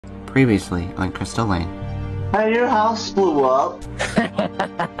Previously on Crystal Lane. Hey, your house blew up.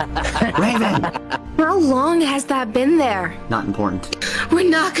 Raven! How long has that been there? Not important. We're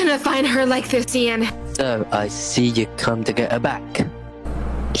not gonna find her like this, Ian. So, I see you come to get her back.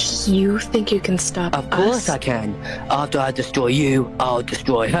 You think you can stop us? Of course I can. After I destroy you, I'll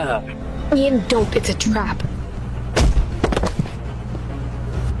destroy her. Ian, don't. It's a trap.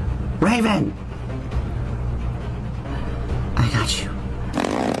 Raven! I got you.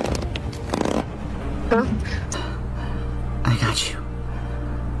 Huh? I got you.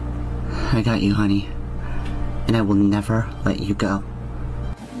 I got you, honey. And I will never let you go.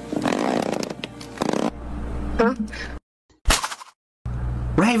 Huh?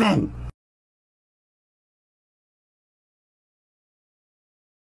 Raven!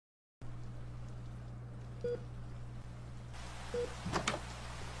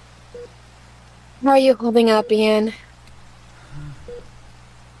 How are you holding up, Ian?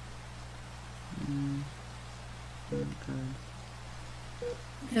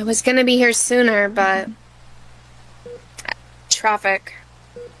 I was gonna be here sooner, but... traffic.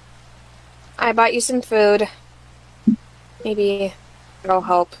 I bought you some food. Maybe it'll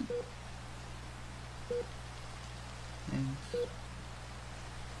help.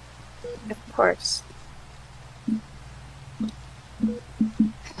 Of course.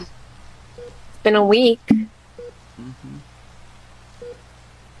 It's been a week.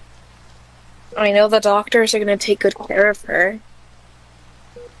 I know the doctors are gonna take good care of her.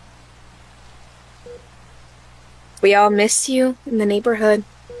 We all miss you in the neighborhood.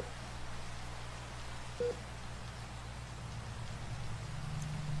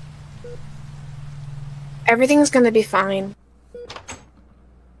 Everything's gonna be fine.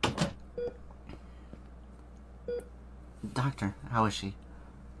 Doctor, how is she?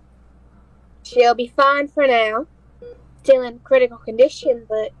 She'll be fine for now. Still in critical condition,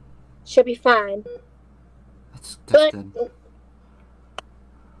 but she'll be fine. That's But good.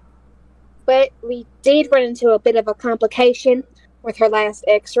 But we did run into a bit of a complication with her last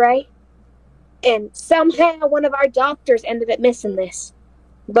x-ray. And somehow one of our doctors ended up missing this.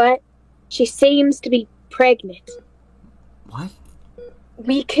 But she seems to be pregnant. What?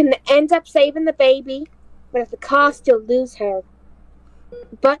 We can end up saving the baby, but at the cost you'll lose her.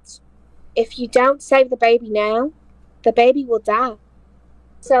 But if you don't save the baby now, the baby will die.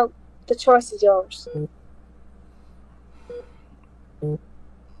 So the choice is yours.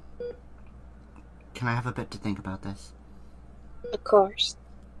 Can I have a bit to think about this? Of course.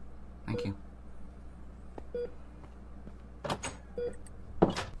 Thank you.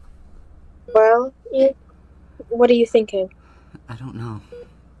 Well, what are you thinking? I don't know.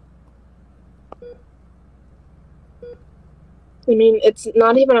 I mean, it's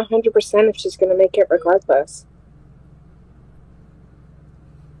not even 100% if she's gonna make it regardless.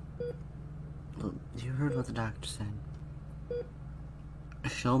 Well, you heard what the doctor said.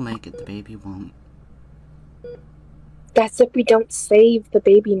 She'll make it, the baby won't. That's if we don't save the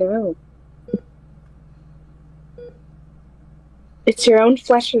baby now. It's your own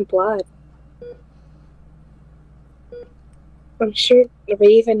flesh and blood. I'm sure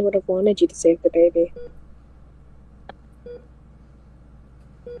Raven would have wanted you to save the baby.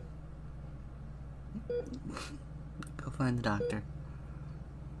 Go find the doctor.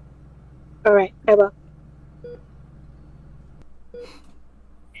 Alright, I will.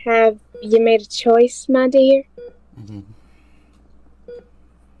 Have you made a choice, my dear? I did.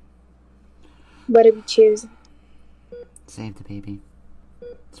 What did we choose? Save the baby.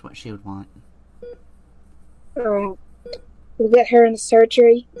 It's what she would want. Alright. We'll get her into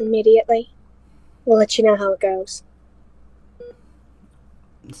surgery immediately. We'll let you know how it goes.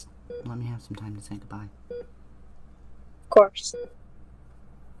 Just let me have some time to say goodbye. Of course.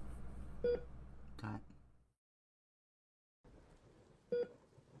 Got it.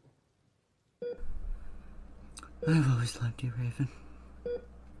 I've always loved you, Raven.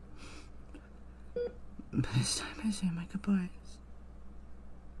 But it's time I say my goodbyes.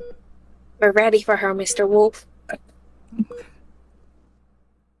 We're ready for her, Mr. Wolf. Okay.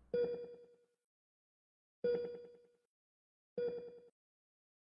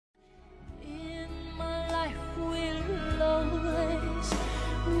 In my life will always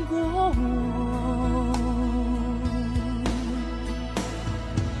go on.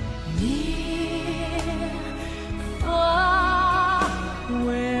 Near, far,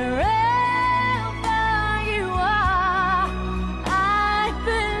 wherever you are, I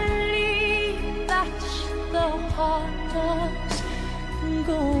believe that the heart does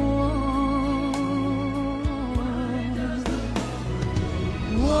go on.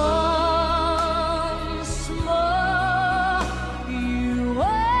 Once more, you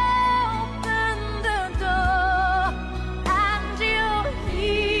are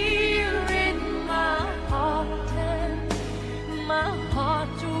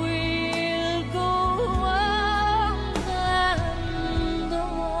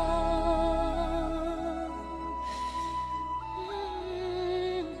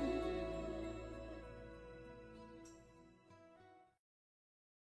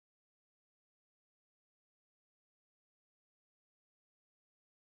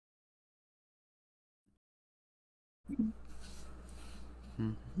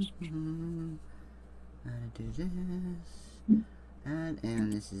Gotta do this.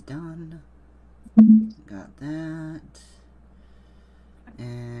 And this is done. Got that.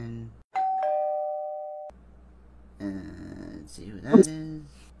 And let's see who that is.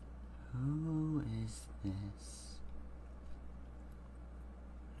 Who is this?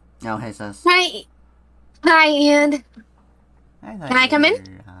 Oh, hey, sus. Hi. Hi, Ian. Can I come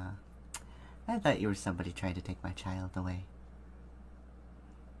in? I thought you were somebody trying to take my child away.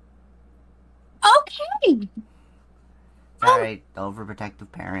 Okay. Sorry,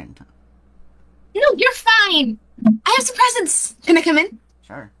 overprotective parent. No, you're fine. I have some presents. Can I come in?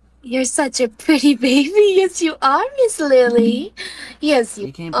 Sure. You're such a pretty baby. Yes, you are, Miss Lily. Yes,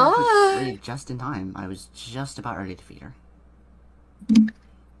 you came are. perfectly just in time. I was just about ready to feed her.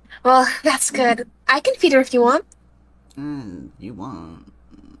 Well, that's good. I can feed her if you want. You won't.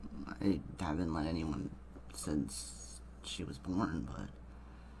 I haven't let anyone since she was born, but...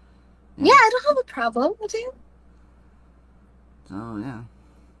 Yeah, I don't have a problem with it. So, yeah.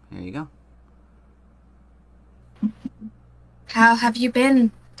 Here you go. How have you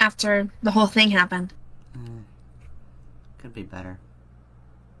been after the whole thing happened? Could be better.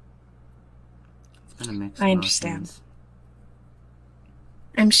 It's been a mix. I understand.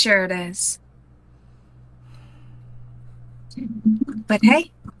 I'm sure it is. But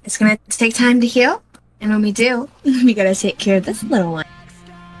hey, it's gonna take time to heal, and when we do, we gotta take care of this little one.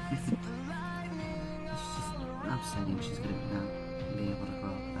 It's just upsetting she's gonna not be able to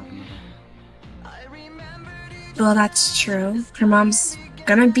grow up without a mother. Well, that's true. Her mom's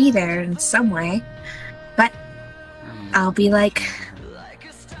gonna be there in some way, but I'll be like...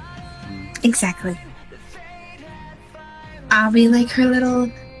 Exactly. I'll be like her little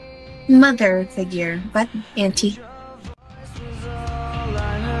mother figure, but auntie.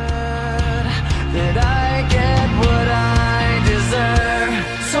 That